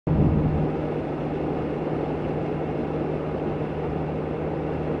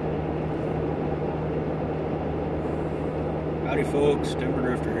Howdy folks, Timber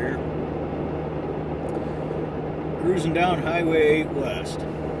Drifter here. Cruising down Highway 8 West.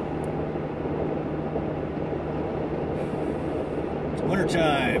 It's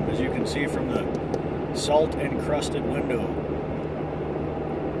wintertime, as you can see from the salt-encrusted window.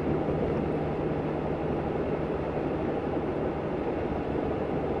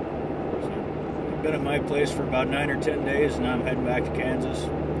 So, I've been at my place for about 9 or 10 days, and now I'm heading back to Kansas.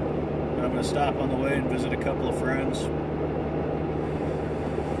 I'm going to stop on the way and visit a couple of friends.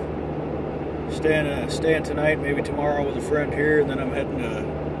 Staying tonight, maybe tomorrow with a friend here, and then I'm heading to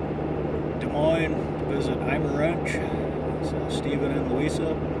Des Moines to visit Eimer Wrench. So Stephen and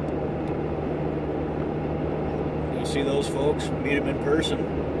Louisa. Go see those folks, meet them in person.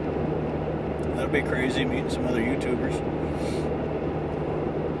 That'll be crazy, meeting some other YouTubers.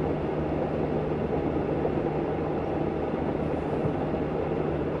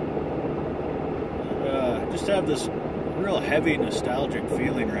 Just have this real heavy nostalgic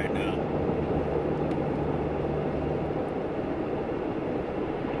feeling right now.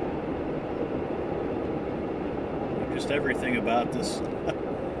 Just everything about this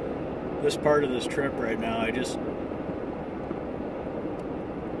this part of this trip right now.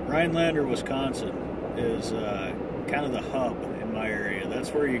 Rhinelander, Wisconsin is kind of the hub in my area. That's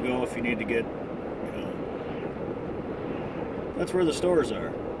where you go if you need to get, that's where the stores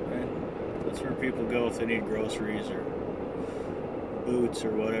are. That's where people go if they need groceries or boots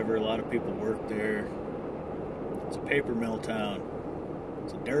or whatever. A lot of people work there. It's a paper mill town.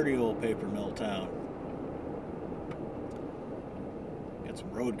 It's a dirty old paper mill town. Got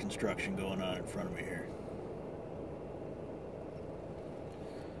some road construction going on in front of me here.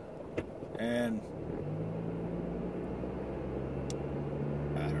 And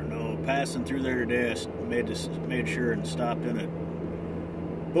I don't know, passing through there today, I made sure and stopped in at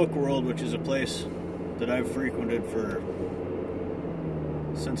Book World, which is a place that I've frequented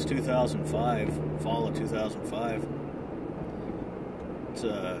since 2005, fall of 2005. It's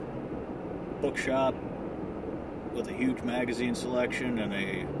a bookshop with a huge magazine selection and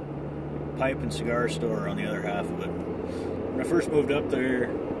a pipe and cigar store on the other half of it. When I first moved up there,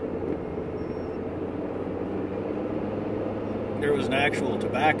 there was an actual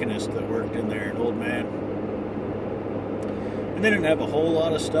tobacconist that worked in there, an old man. They didn't have a whole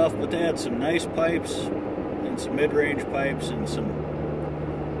lot of stuff, but they had some nice pipes and some mid-range pipes and some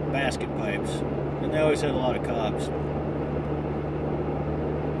basket pipes, and they always had a lot of cobs.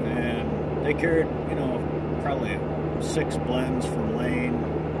 And they carried, probably 6 blends from Lane,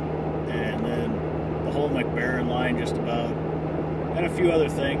 and then the whole McBaron line, just about, and a few other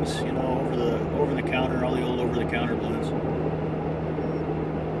things, over the counter, all the old over the counter blends.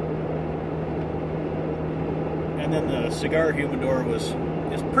 And then the cigar humidor is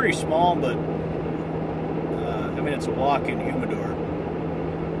pretty small, but it's a walk-in humidor.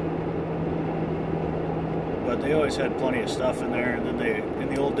 But they always had plenty of stuff in there. And then in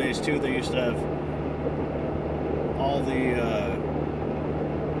the old days too, they used to have all the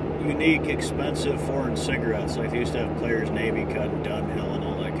unique, expensive foreign cigarettes. Like they used to have Players Navy Cut, Dunhill, and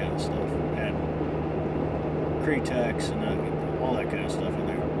all that kind of stuff, and Cretex and all that kind of stuff in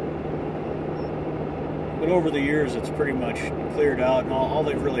there. But over the years, it's pretty much cleared out, and all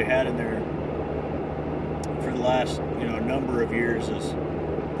they've really had in there for the last, number of years is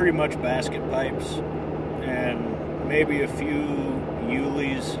pretty much basket pipes and maybe a few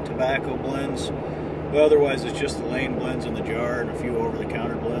Yuli's tobacco blends. But otherwise, it's just the Lane blends in the jar and a few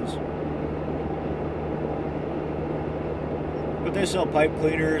over-the-counter blends. But they sell pipe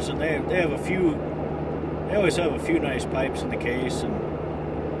cleaners, and they have a few. They always have a few nice pipes in the case and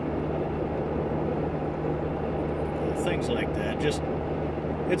things like that.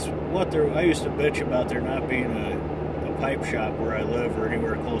 It's what I used to bitch about there not being a pipe shop where I live or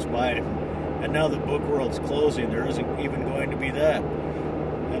anywhere close by, and now that Book World's closing, there isn't even going to be that.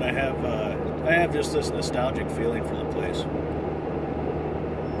 And I have just this nostalgic feeling for the place.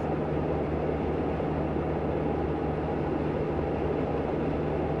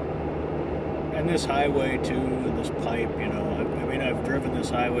 And this highway too, and this pipe, I've driven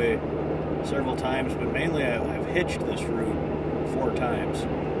this highway several times, but mainly I've hitched this route 4 times.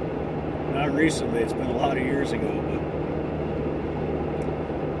 Not recently, it's been a lot of years ago, but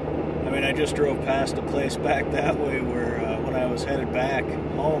I just drove past a place back that way where when I was headed back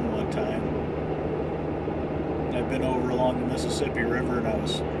home one time, I've been over along the Mississippi River and I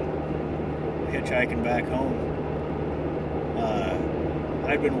was hitchhiking back home.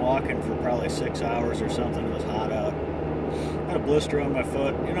 I'd been walking for probably 6 hours or something. It was hot out. I had a blister on my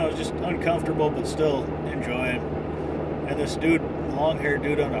foot. It was just uncomfortable, but still enjoying. And this dude, long-haired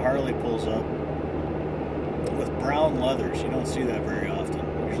dude on a Harley pulls up. with brown leathers. You don't see that very often.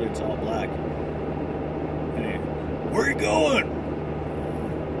 Usually it's all black. Hey, where are you going?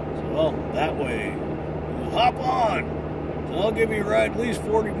 So, well, that way. Hop on. So I'll give you a ride at least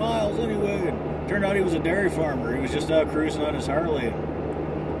 40 miles anyway. And turned out he was a dairy farmer. He was just out cruising on his Harley.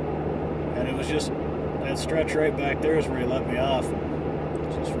 And it was just that stretch right back there is where he let me off.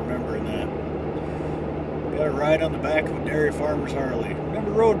 Just remembering that. Got a ride on the back of a dairy farmer's Harley.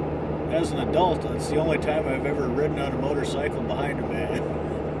 Never rode as an adult. That's the only time I've ever ridden on a motorcycle behind a man.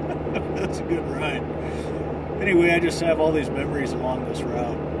 That's a good ride. Anyway, I just have all these memories along this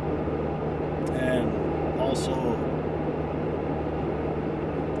route. And also,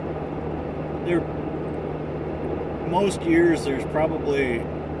 most years there's probably,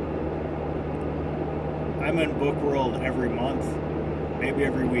 I'm in Book World every month, maybe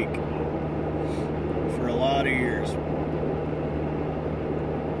every week, for a lot of years.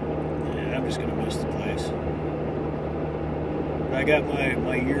 And I'm just going to miss the place. But I got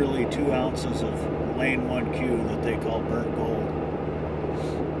my yearly 2 ounces of Lane 1Q that they call burnt gold.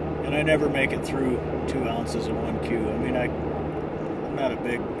 And I never make it through 2 ounces of 1Q. I mean, I'm not a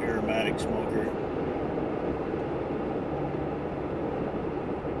big aromatic smoker.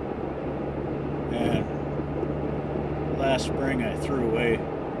 And last spring I threw away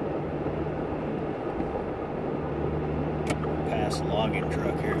past a logging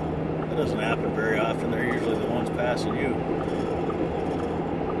truck here. That doesn't happen very often. They're usually the ones passing you.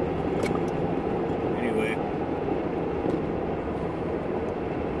 Anyway.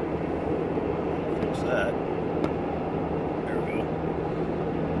 That. There we go.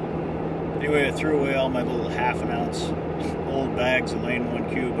 Anyway, I threw away all my little ½ ounce old bags of Lane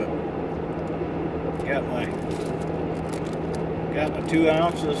 1Q, but got my 2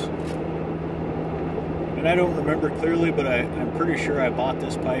 ounces. And I don't remember clearly, but I'm pretty sure I bought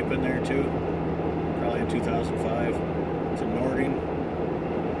this pipe in there too. Probably in 2005. It's a Nording.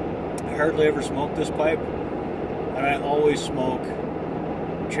 I hardly ever smoke this pipe, and I always smoke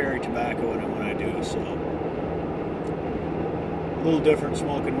cherry tobacco in it when I do, so a little different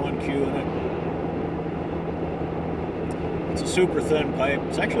smoking 1Q in it. It's a super thin pipe.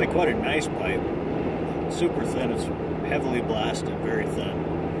 It's actually quite a nice pipe. Super thin. It's heavily blasted, very thin,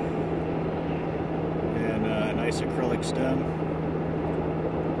 and a nice acrylic stem.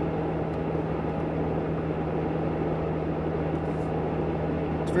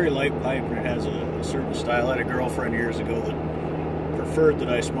 It's a very light pipe, and it has a certain style. I had a girlfriend years ago that preferred that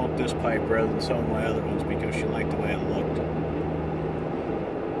I smoke this pipe rather than some of my other ones because she liked the way it looked.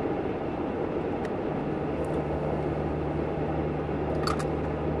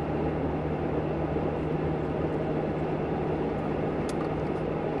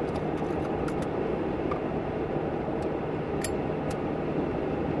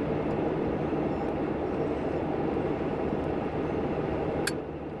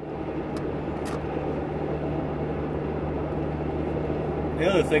 The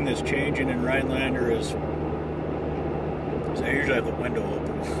other thing that's changing in Rhinelander is I usually have the window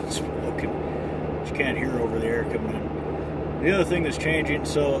open smoking. You can't hear over the air coming in. The other thing that's changing,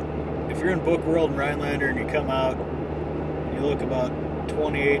 so if you're in Book World and Rhinelander and you come out, you look about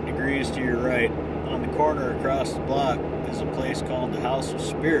 28 degrees to your right, on the corner across the block is a place called the House of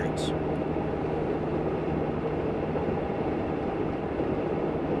Spirits.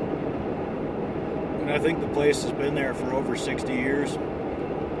 And I think the place has been there for over 60 years.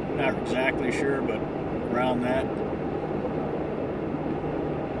 Not exactly sure, but around that.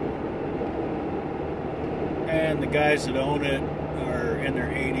 And the guys that own it are in their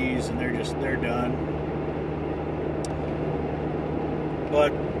 80s and they're done.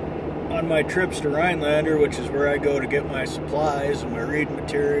 But on my trips to Rhinelander, which is where I go to get my supplies and my reading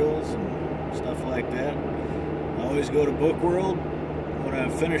materials and stuff like that, I always go to Book World. When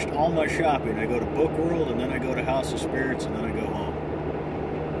I've finished all my shopping, I go to Book World and then I go to House of Spirits and then I go home.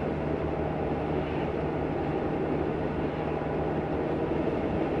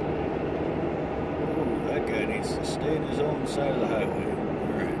 To stay in his own side of the highway.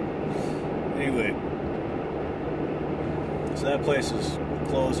 Alright. Anyway. So that place is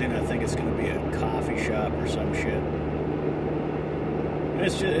closing. I think it's going to be a coffee shop or some shit. And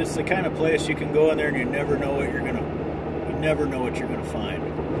it's the kind of place you can go in there and you never know what you're gonna find.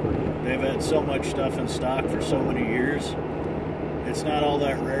 They've had so much stuff in stock for so many years. It's not all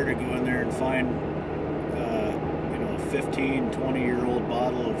that rare to go in there and find a 15, 20-year-old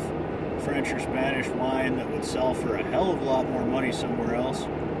bottle of French or Spanish wine that would sell for a hell of a lot more money somewhere else.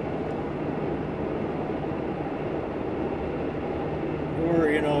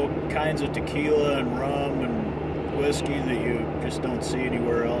 Or, kinds of tequila and rum and whiskey that you just don't see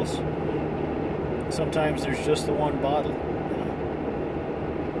anywhere else. sometimes there's just the one bottle.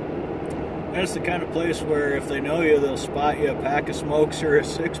 That's the kind of place where if they know you, they'll spot you a pack of smokes or a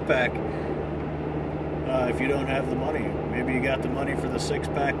six-pack if you don't have the money. Maybe you got the money for the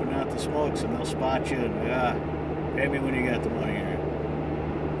six-pack but not the smokes, and they'll spot you and, pay me when you got the money.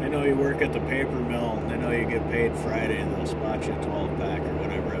 They know you work at the paper mill, and they know you get paid Friday, and they'll spot you a 12-pack or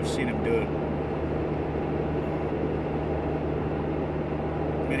whatever. I've seen them do it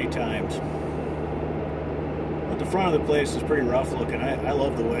many times. But the front of the place is pretty rough looking. I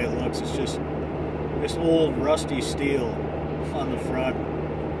love the way it looks. It's just this old rusty steel on the front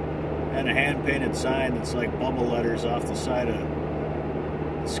and a hand-painted sign that's like bubble letters off the side of the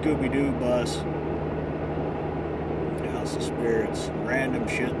Scooby-Doo bus. House of Spirits. Random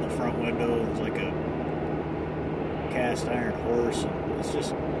shit in the front window. There's like a cast iron horse. And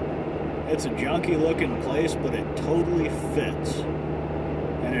it's a junky looking place, but it totally fits.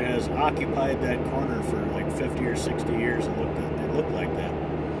 And it has occupied that corner for like 50 or 60 years. They look like that.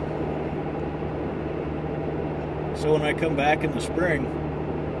 So when I come back in the spring,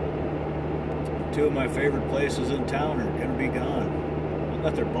 two of my favorite places in town are going to be gone. I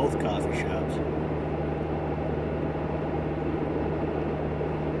bet they're both coffee shops.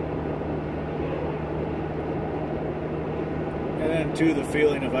 And then too, the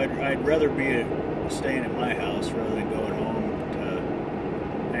feeling of I'd rather be staying at my house rather than going home to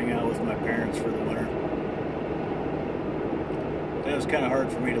hang out with my parents for the winter. It was kind of hard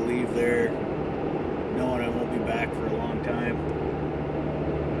for me to leave there, knowing I won't be back for a long time.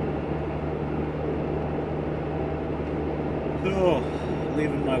 So,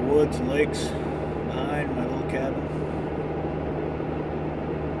 leaving my woods and lakes behind, my little cabin.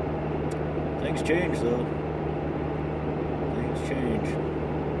 Things change, though. Things change.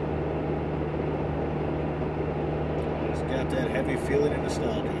 It's got that heavy feeling of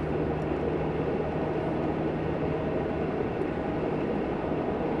nostalgia.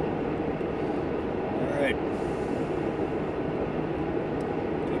 All right.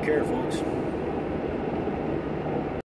 Take care, folks.